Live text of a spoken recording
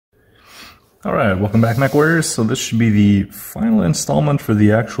Alright, welcome back, Mech Warriors. So this should be the final installment for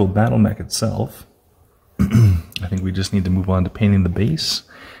the actual battle mech itself. I think we just need to move on to painting the base,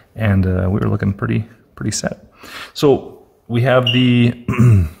 and we were looking pretty set. So we have the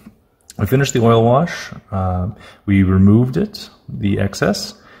we finished the oil wash. We removed it, the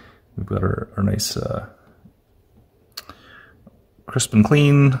excess. We've got our nice crisp and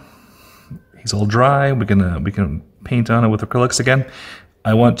clean. He's all dry. We can paint on it with acrylics again.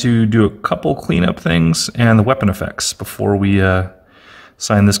 I want to do a couple cleanup things and the weapon effects before we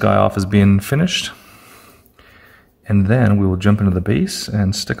sign this guy off as being finished. And then we will jump into the base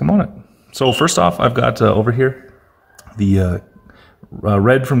and stick him on it. So first off, I've got over here the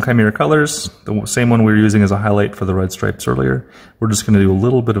red from Chimera Colors, the same one we were using as a highlight for the red stripes earlier. We're just going to do a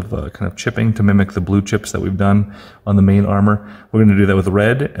little bit of kind of chipping to mimic the blue chips that we've done on the main armor. We're going to do that with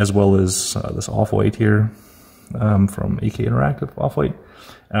red as well as this off-white here from AK Interactive, off-white.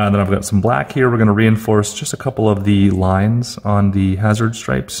 Then I've got some black here. We're going to reinforce just a couple of the lines on the hazard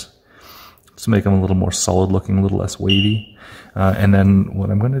stripes to make them a little more solid looking, a little less wavy. And then what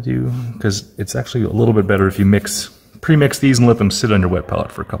I'm going to do, because it's actually a little bit better if you pre-mix these and let them sit on your wet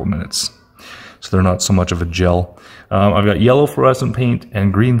palette for a couple minutes, so they're not so much of a gel. I've got yellow fluorescent paint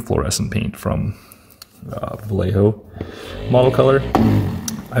and green fluorescent paint from Vallejo model color.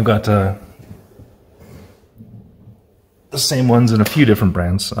 I've got the same ones in a few different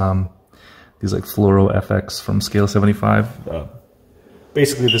brands. These like Fluoro FX from Scale 75.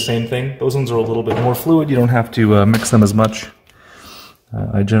 Basically the same thing. Those ones are a little bit more fluid. You don't have to mix them as much.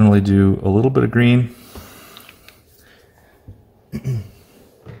 I generally do a little bit of green.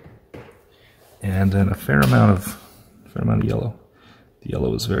 And then a fair amount of yellow. The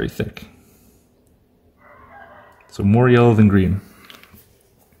yellow is very thick. So more yellow than green.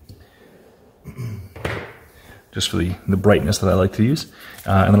 Just for the brightness that I like to use.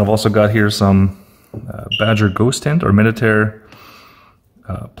 And then I've also got here some Badger Ghost Tint, or Meditaire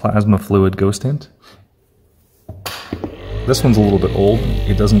Plasma Fluid Ghost Tint. This one's a little bit old.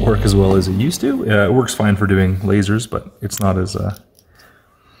 It doesn't work as well as it used to. It works fine for doing lasers, but it's not as... I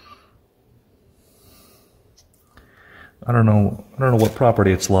don't know what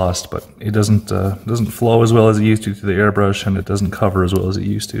property it's lost, but it doesn't flow as well as it used to the airbrush, and it doesn't cover as well as it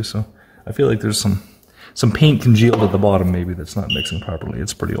used to. So I feel like there's some paint congealed at the bottom, maybe, that's not mixing properly.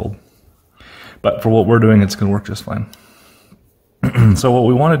 It's pretty old. But for what we're doing, it's going to work just fine. So what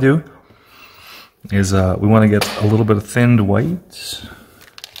we want to do is we want to get a little bit of thinned white.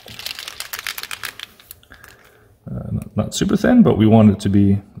 Not super thin, but we want it to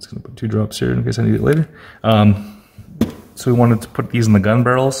be... It's going to put 2 drops here in case I need it later. So we wanted to put these in the gun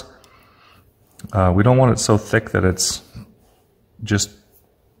barrels. We don't want it so thick that it's just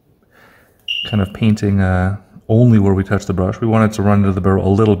kind of painting only where we touch the brush. We want it to run into the barrel a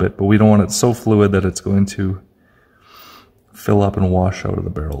little bit, but we don't want it so fluid that it's going to fill up and wash out of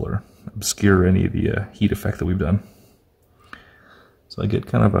the barrel or obscure any of the heat effect that we've done. So I get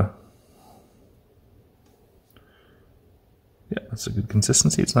kind of a... Yeah, that's a good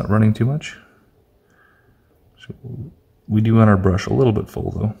consistency. It's not running too much. So we do want our brush a little bit full,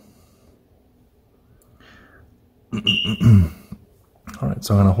 though. Alright,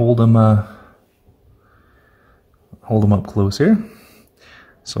 so I'm going to hold them up close here.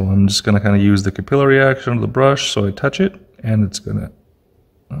 So I'm just going to kind of use the capillary action of the brush, so I touch it, and it's going to...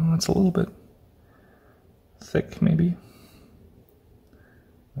 Oh, it's a little bit thick, maybe.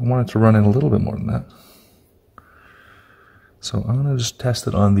 I want it to run in a little bit more than that. So I'm going to just test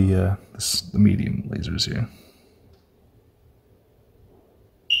it on the medium lasers here.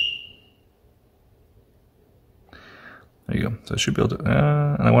 There you go. So I should be able to...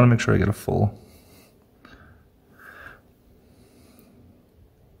 and I want to make sure I get a full...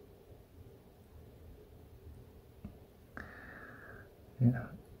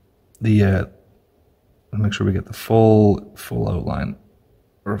 Yeah. Make sure we get the full outline,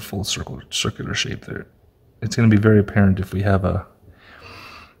 or a full circular shape there. It's going to be very apparent if we have a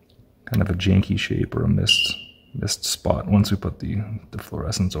kind of a janky shape or a mist spot once we put the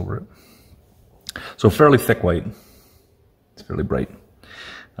fluorescence over it. So fairly thick white. It's fairly bright.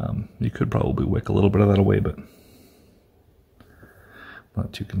 You could probably wick a little bit of that away, but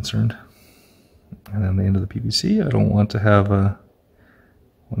not too concerned. And then the end of the PVC, I don't want to have a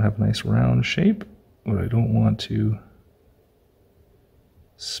nice round shape, but I don't want to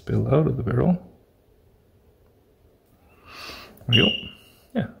spill out of the barrel. There we go.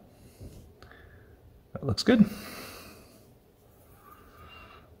 Yeah. That looks good.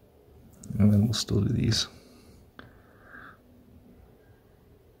 And then we'll still do these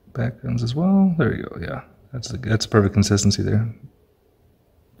backgrounds as well. There you go, yeah. That's perfect consistency there.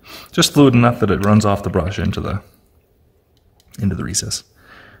 Just fluid enough that it runs off the brush into the recess.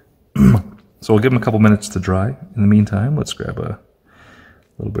 So we'll give them a couple minutes to dry. In the meantime, let's grab a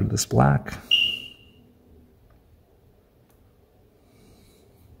little bit of this black.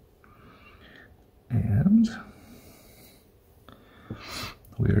 And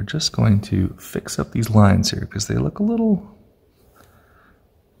we are just going to fix up these lines here because they look a little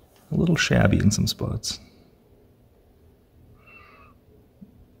shabby in some spots.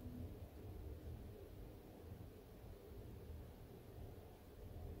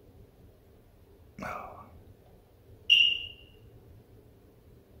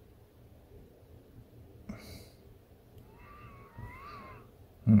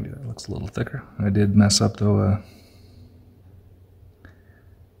 Yeah, it looks a little thicker. I did mess up though.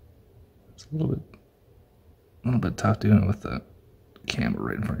 It's a little bit tough doing it with the camera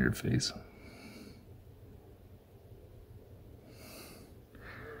right in front of your face.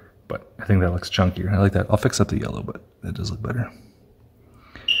 But I think that looks chunkier. I like that. I'll fix up the yellow, but that does look better.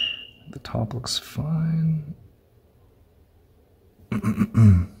 The top looks fine.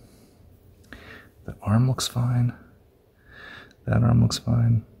 The arm looks fine. That arm looks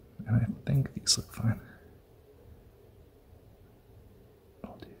fine. And I think these look fine.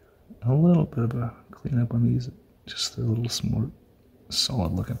 I'll do a little bit of a cleanup on these. Just a little more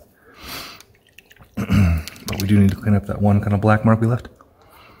solid looking. But we do need to clean up that one kind of black mark we left.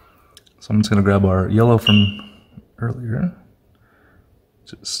 So I'm just going to grab our yellow from earlier.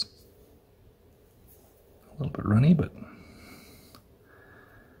 Just a little bit runny, but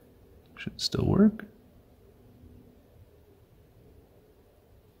should still work.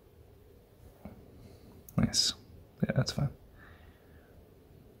 Nice. Yeah, that's fine.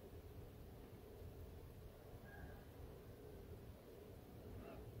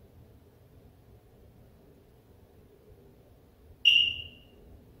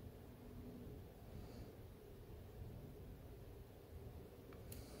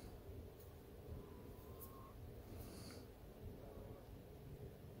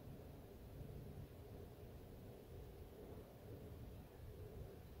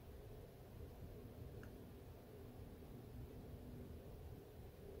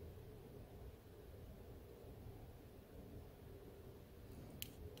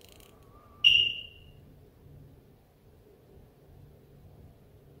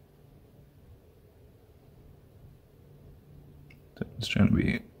 Just trying to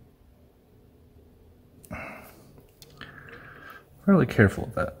be fairly careful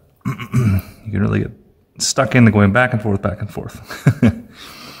of that. You can really get stuck into going back and forth, back and forth.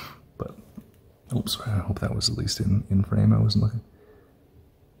 But, oops, I hope that was at least in frame. I wasn't looking.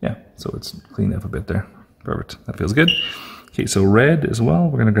 Yeah, so it's cleaned up a bit there. Perfect, that feels good. Okay, so red as well.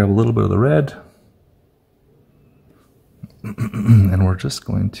 We're gonna grab a little bit of the red. And we're just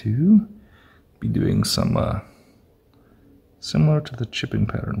going to be doing some similar to the chipping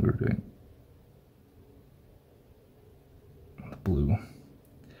pattern we were doing. The blue.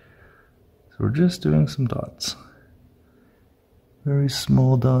 So we're just doing some dots. Very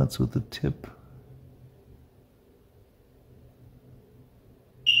small dots with the tip.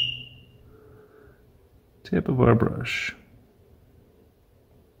 Tip of our brush.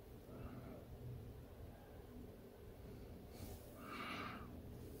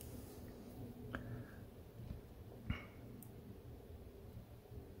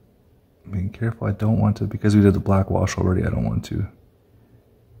 Being careful, I don't want to, because we did the black wash already, I don't want to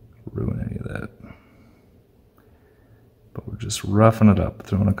ruin any of that. But we're just roughing it up,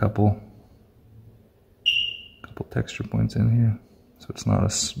 throwing a couple texture points in here, so it's not a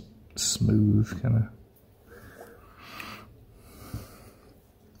smooth kind of.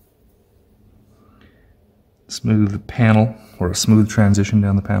 Smooth panel, or a smooth transition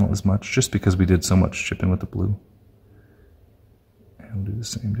down the panel as much, just because we did so much chipping with the blue. And we'll do the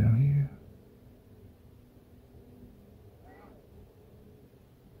same down here.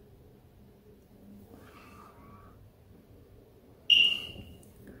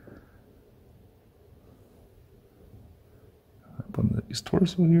 Up on his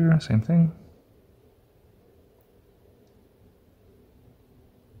torso here, same thing.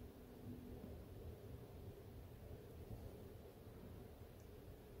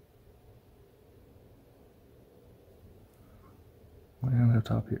 And up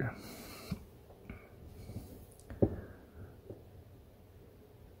top here.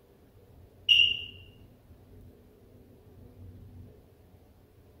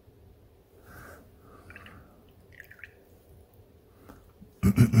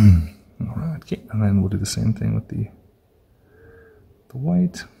 All right, okay, and then we'll do the same thing with the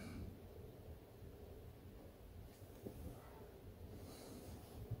white.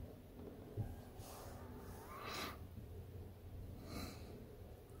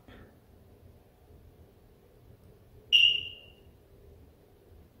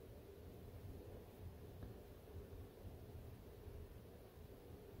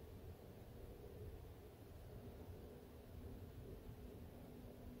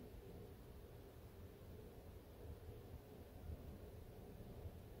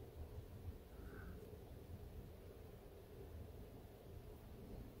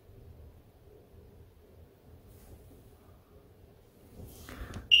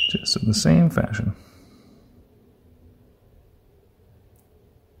 just in the same fashion.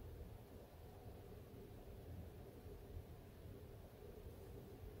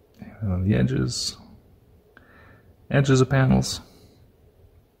 And on the edges of panels,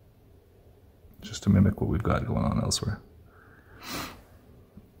 just to mimic what we've got going on elsewhere.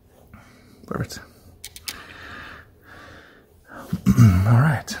 Perfect. All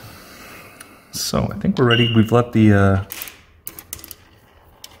right. So I think we're ready. We've let the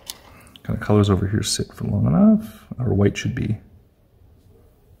kind of colors over here sit for long enough. Our white should be.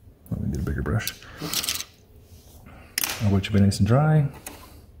 Let me get a bigger brush. Our white should be nice and dry.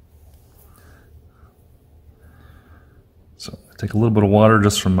 So I take a little bit of water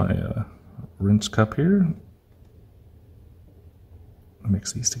just from my rinse cup here.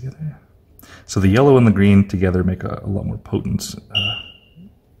 Mix these together. So the yellow and the green together make a lot more potent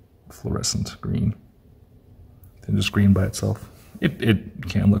fluorescent green than just green by itself. It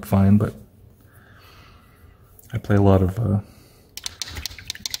can look fine, but I play a lot of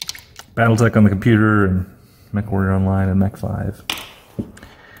BattleTech on the computer and MechWarrior Online and Mech 5. And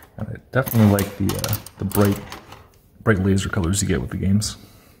I definitely like the bright laser colors you get with the games.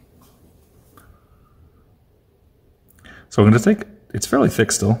 So I'm going to take, it's fairly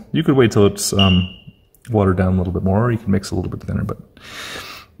thick still. You could wait till it's watered down a little bit more, or you can mix a little bit thinner, but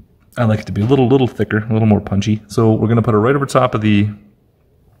I like it to be a little thicker, a little more punchy. So we're going to put it right over top of the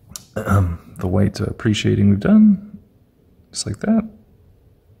white pre-shading we've done, just like that.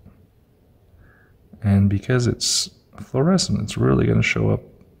 And because it's fluorescent, it's really going to show up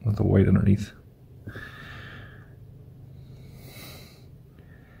with the white underneath.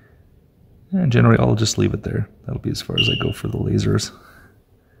 And generally, I'll just leave it there. That'll be as far as I go for the lasers.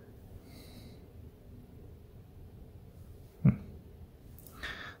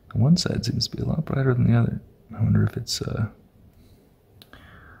 One side seems to be a lot brighter than the other. I wonder if it's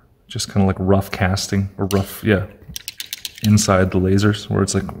just kind of like rough casting, or rough, yeah, inside the lasers, where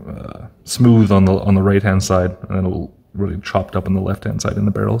it's like smooth on the right-hand side, and then it'll really chopped up on the left-hand side in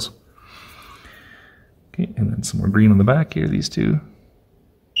the barrels. Okay, and then some more green on the back here, these two.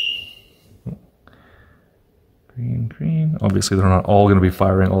 Green, green. Obviously, they're not all going to be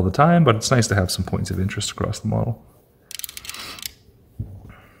firing all the time, but it's nice to have some points of interest across the model.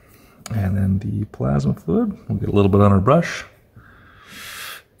 And then the plasma fluid, we'll get a little bit on our brush.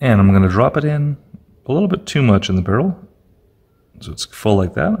 And I'm going to drop it in a little bit too much in the barrel. So it's full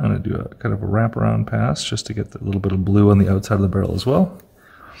like that. I'm going to do a kind of a wraparound pass just to get a little bit of blue on the outside of the barrel as well.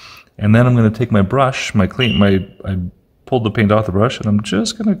 And then I'm going to take my brush, I pulled the paint off the brush, and I'm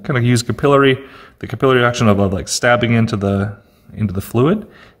just going to kind of use the capillary action of like stabbing into the fluid,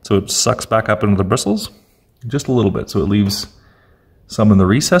 so it sucks back up into the bristles just a little bit, so it leaves some in the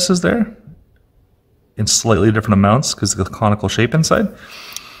recesses there in slightly different amounts because of the conical shape inside,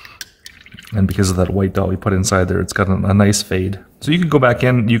 and because of that white dot we put inside there, it's got a nice fade. So you could go back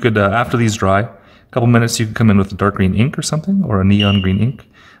in, you could after these dry, a couple minutes, you could come in with a dark green ink or something, or a neon green ink.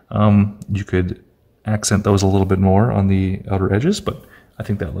 You could accent those a little bit more on the outer edges, but I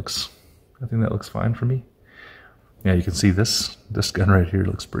think that looks fine for me. Yeah, you can see this gun right here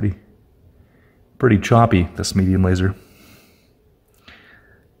looks pretty choppy, this medium laser.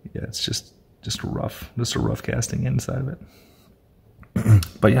 Yeah, it's just a rough casting inside of it.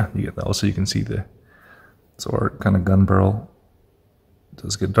 But yeah, you get that. Also, you can see so our kind of gun barrel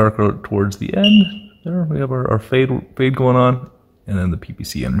does get darker towards the end. There we have our fade going on, and then the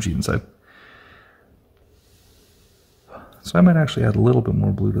PPC energy inside. So I might actually add a little bit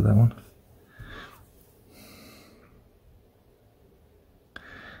more blue to that one.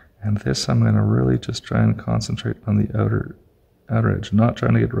 And this I'm going to really just try and concentrate on the outer edge, not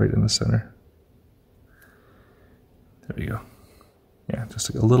trying to get right in the center. There you go. Yeah, just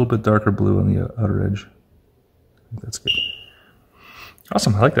a little bit darker blue on the outer edge. I think that's good.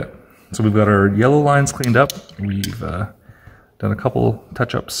 Awesome, I like that. So we've got our yellow lines cleaned up. We've done a couple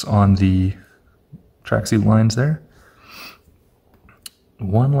touch-ups on the tracksuit lines there.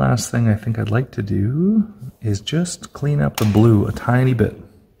 One last thing I think I'd like to do is just clean up the blue a tiny bit.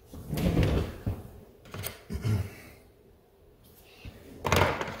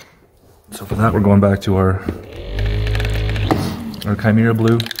 So for that, we're going back to our Chimera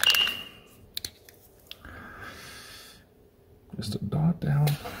blue. Just a dot down.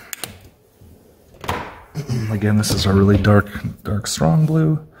 Again, this is a really dark, strong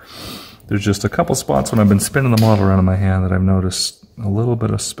blue. There's just a couple spots when I've been spinning the model around in my hand that I've noticed a little bit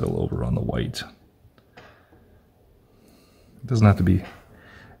of spillover on the white. It doesn't have to be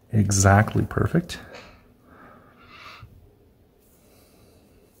exactly perfect.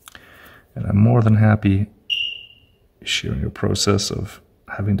 And I'm more than happy sharing a process of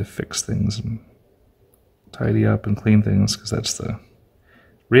having to fix things and tidy up and clean things, because that's the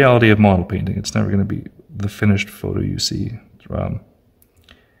reality of model painting. It's never going to be the finished photo you see right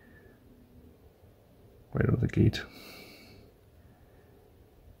out of the gate.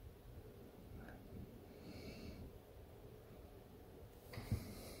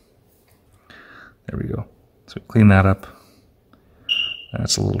 There we go. So clean that up.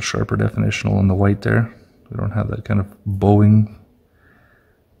 That's a little sharper definitional on the white there. We don't have that kind of bowing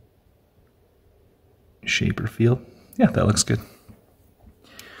shape or feel. Yeah, that looks good.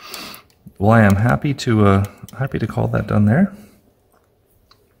 Well, I am happy to call that done there.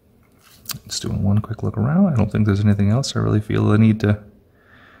 Just doing one quick look around. I don't think there's anything else I really feel the need to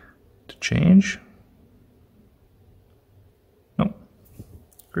change. Nope.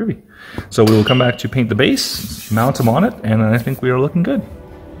 Groovy. So we will come back to paint the base, mount them on it, and I think we are looking good.